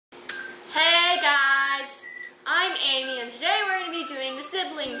be doing the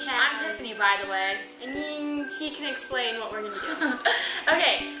sibling challenge. I'm Tiffany, by the way. And then she can explain what we're going to do.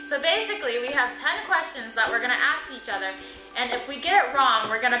 Okay, so basically we have 10 questions that we're going to ask each other. And if we get it wrong,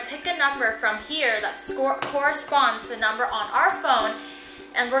 we're going to pick a number from here that corresponds to the number on our phone.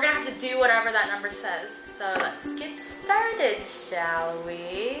 And we're going to have to do whatever that number says. So let's get started, shall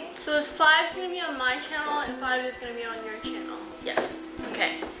we? So this 5 is going to be on my channel and 5 is going to be on your channel. Yes.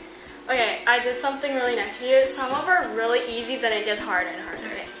 Okay. Okay, I did something really nice for you. Some of them are really easy, then it gets harder and harder.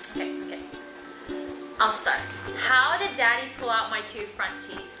 Okay. I'll start. How did Daddy pull out my 2 front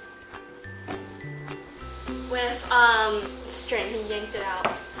teeth? With string, he yanked it out.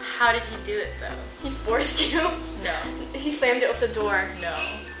 How did he do it though? He forced you. No. He slammed it with the door. No.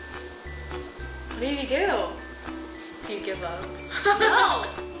 What did he do? Do you give up? No.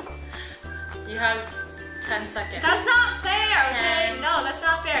 You have 10 seconds. That's not fair, okay? 10, No, that's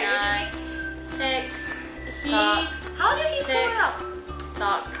not fair. 9, tick. How did he pull it up?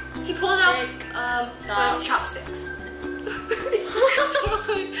 Talk. He pulled it up with chopsticks.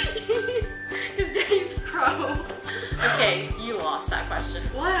 Totally. His daddy's pro. Okay, you lost that question.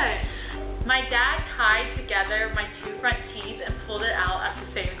 What? My dad tied together my 2 front teeth and pulled it out at the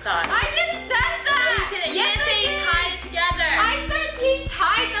same time. I just said that! No, you didn't. Yes, You didn't say you tied it together. I said he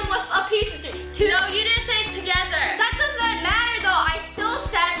tied them with a piece of string. No, you didn't say it together. That doesn't matter though. I still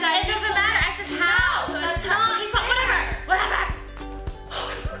said that. It doesn't matter. I said how. No, So that's it's not. okay, fine, whatever.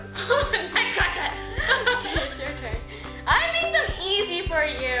 Next question. Okay, it's your turn. I made them easy for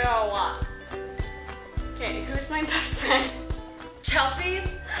you. Okay, who's my best friend? Chelsea?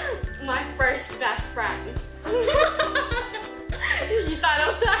 My first best friend. You thought I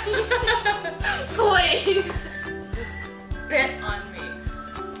was saying? Please. Just spit on me.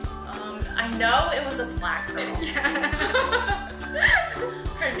 I know it was a black girl. Yeah.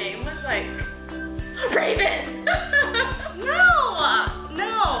 Her name was like Raven. No.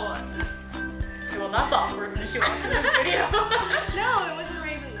 Okay, well that's awkward when she watches this video. No, it wasn't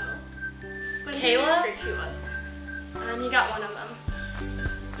Raven though. But in Kayla? 6th grade she was. You got one of them.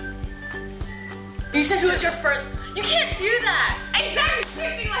 You said who was your first? You can't do that. Exactly.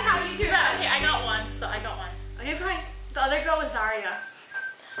 Thinking like how you do that. Okay, I got one. So I got one. Okay, fine. The other girl was Zaria.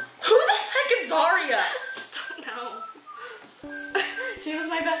 Who the heck is Zaria? I don't know. She was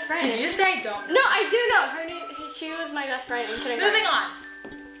my best friend. Did you just say I don't know? No, I do know. Her name. She was my best friend in kindergarten. Moving on.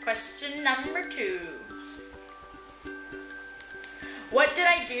 Question number 2. What did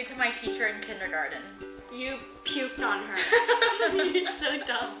I do to my teacher in kindergarten? You puked on her. You're so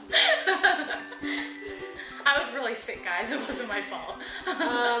dumb. I was really sick, guys. It wasn't my fault.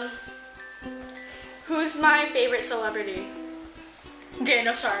 Who's my favorite celebrity?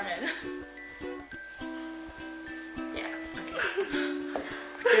 Daniel Sharman. Yeah. Okay.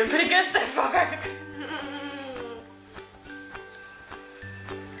 Doing pretty good so far.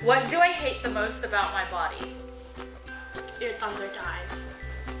 What do I hate the most about my body? Your thunder dies.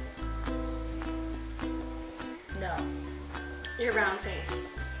 No. Your round face.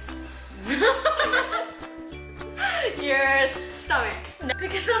 Your stomach. No.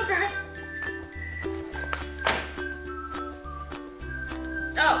 Pick a number.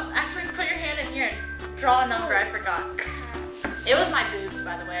 Oh, actually put your hand in here and draw a number. I forgot. It was my boobs,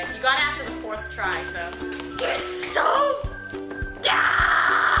 by the way. You got it after the 4th try, so. You're so...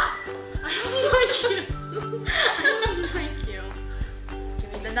 I don't like you. I don't like you. Give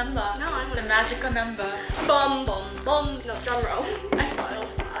me the number. No, I want the magical number. Bum, bum, bum. No, drum roll. I thought it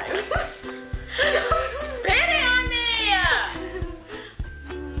was 5. Spitting on me!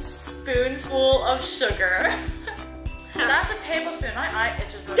 Spoonful of sugar. That's a tablespoon. My eye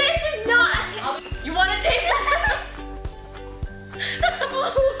itches. This is not a tablespoon. You want a tablespoon?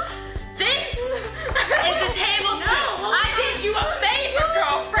 This is a tablespoon. No, I did you a favor,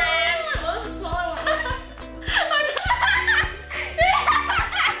 girlfriend. What was the smaller one?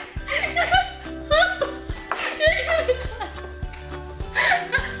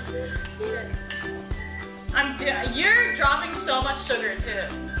 You're dropping so much sugar too.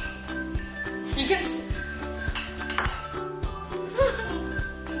 You can.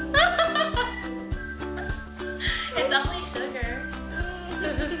 It's only sugar.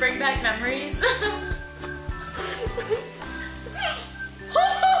 Does this bring back memories?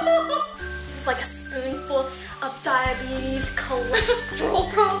 It's like a spoonful of diabetes, cholesterol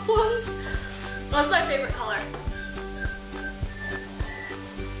problems. What's my favorite color?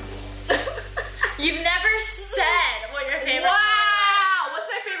 You've never said what your favorite Wow! color is. What's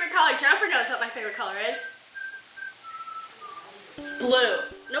my favorite color? Jennifer knows what my favorite color is. Blue.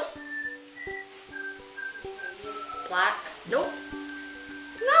 Nope. Black. Nope.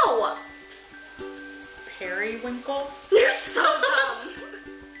 No. Pear periwinkle? You're so dumb.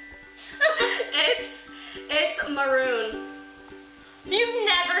 It's maroon. You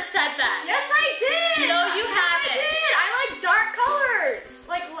never said that. Yes, I did. No, you yes, haven't. I did. I like dark colors.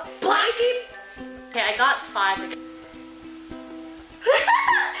 Like black. Okay, I got 5.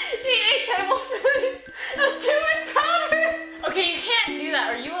 Eat a tablespoon of turmeric powder. Okay, you can't do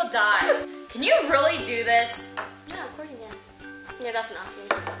that or you will die. Can you really do this? Yeah, of course you can. Yeah, that's enough.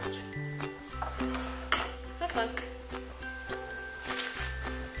 Have fun.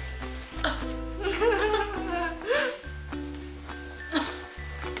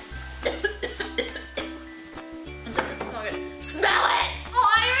 It doesn't smell good. Smell it! Oh,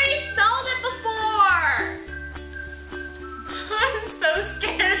 I already smelled it before. I'm so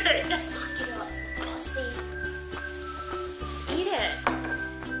scared. Suck it up, pussy. Just eat it.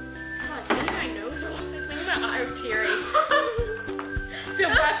 Oh, it's making my nose water. It's making my eye teary. I feel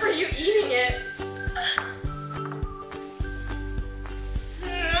bad for you eating it.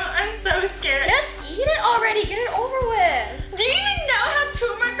 I'm so scared. Just eat it already. Get it over with. Do you even know how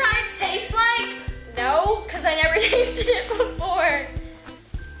turmeric powder tastes like? No, because I never tasted it before.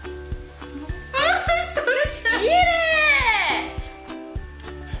 I'm so scared. Eat it!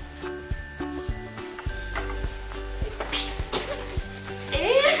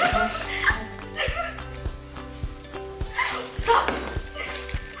 Ew. Stop.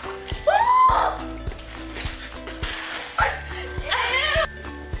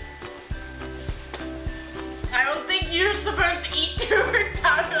 I don't think you're supposed to eat turmeric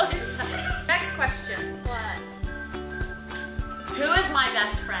powder like that. Next question. What? Who is my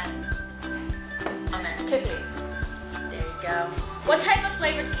best friend? Comment. Tiffany. There you go. What type of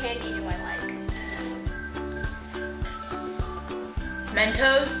flavored candy do I like?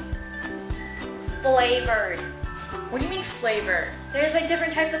 Mentos? Flavored. What do you mean flavor? There's like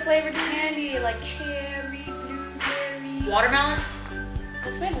different types of flavored candy, like cherry, blueberry. Watermelon?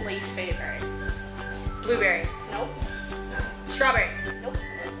 That's my least favorite. Blueberry? Nope. Strawberry? Nope.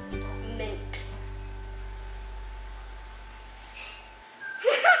 Mint.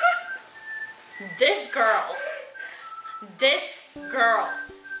 This girl. This girl.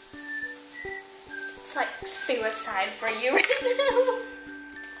 It's like suicide for you right now.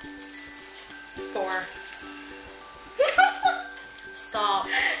 4. Stop.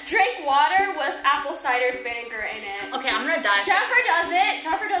 Drink water with apple cider vinegar in it. Okay, I'm gonna die. Jennifer does it.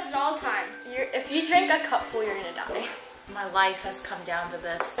 Jennifer does it all the time. If you drink a cupful, you're gonna die. My life has come down to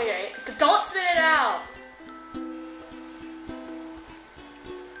this. Okay, don't spit it out.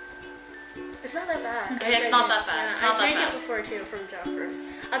 It's not that bad. Okay, it's not that bad. Yeah, It's not I that drank bad. it before too from Jennifer.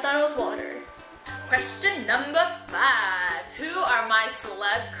 I thought it was water. Question number 5. Who are my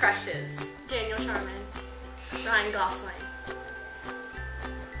celeb crushes? Daniel Sharman, Ryan Gosling.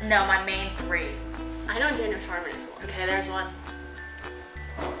 No, my main 3. I know Daniel Sharman is one. Okay, there's one.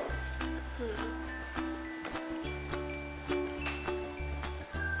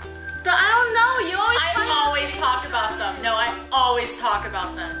 But I don't know. You always. I always talk about them. No, I always talk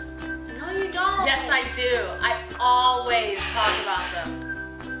about them. No, you don't. Yes, I do. I always talk about them.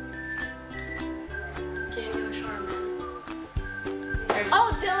 Daniel Sharman. There's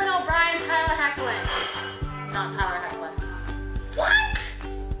Oh, Dylan O'Brien, Tyler Hoechlin. not Tyler Hoechlin. What?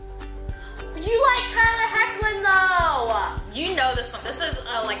 You like Tyler Hoechlin though. You know this one. This is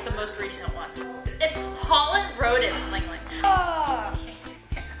like the most recent one. It's Holland Rodent Ling Ling. Oh.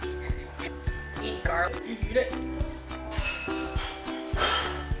 Eat garlic. Eat it.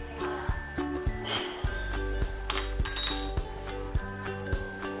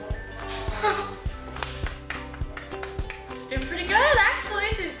 She's doing pretty good,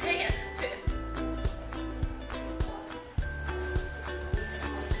 actually. She's taking.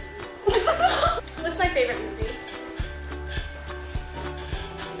 What's my favorite movie?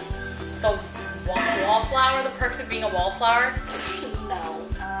 The wallflower. The perks of being a wallflower. No.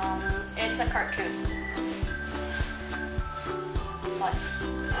 It's a cartoon. What?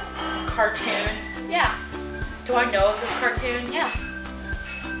 Cartoon. Yeah. Do I know of this cartoon? Yeah.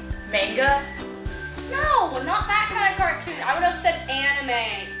 Manga. No, not that kind of cartoon. I would have said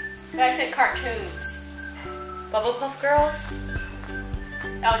anime, but I said cartoons. Bubble Puff Girls.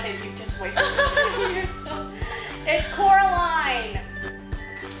 Okay, you just wasted yourself. It's Coraline.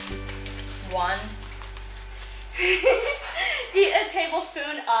 1. Eat a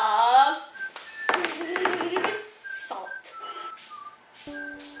tablespoon of salt.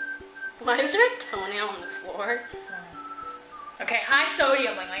 Why is there a toenail on the floor? Okay, high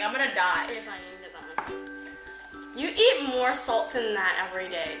sodium Ling Ling. I'm gonna die. You're fine, you can get that one. You eat more salt than that every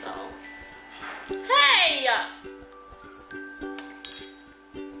day, though. Hey!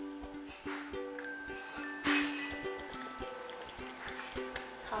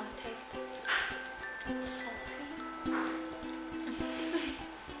 How it tastes? Salty.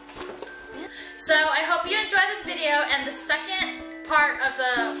 So I hope you enjoyed this video, and the second part of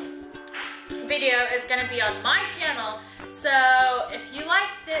the video is going to be on my channel. So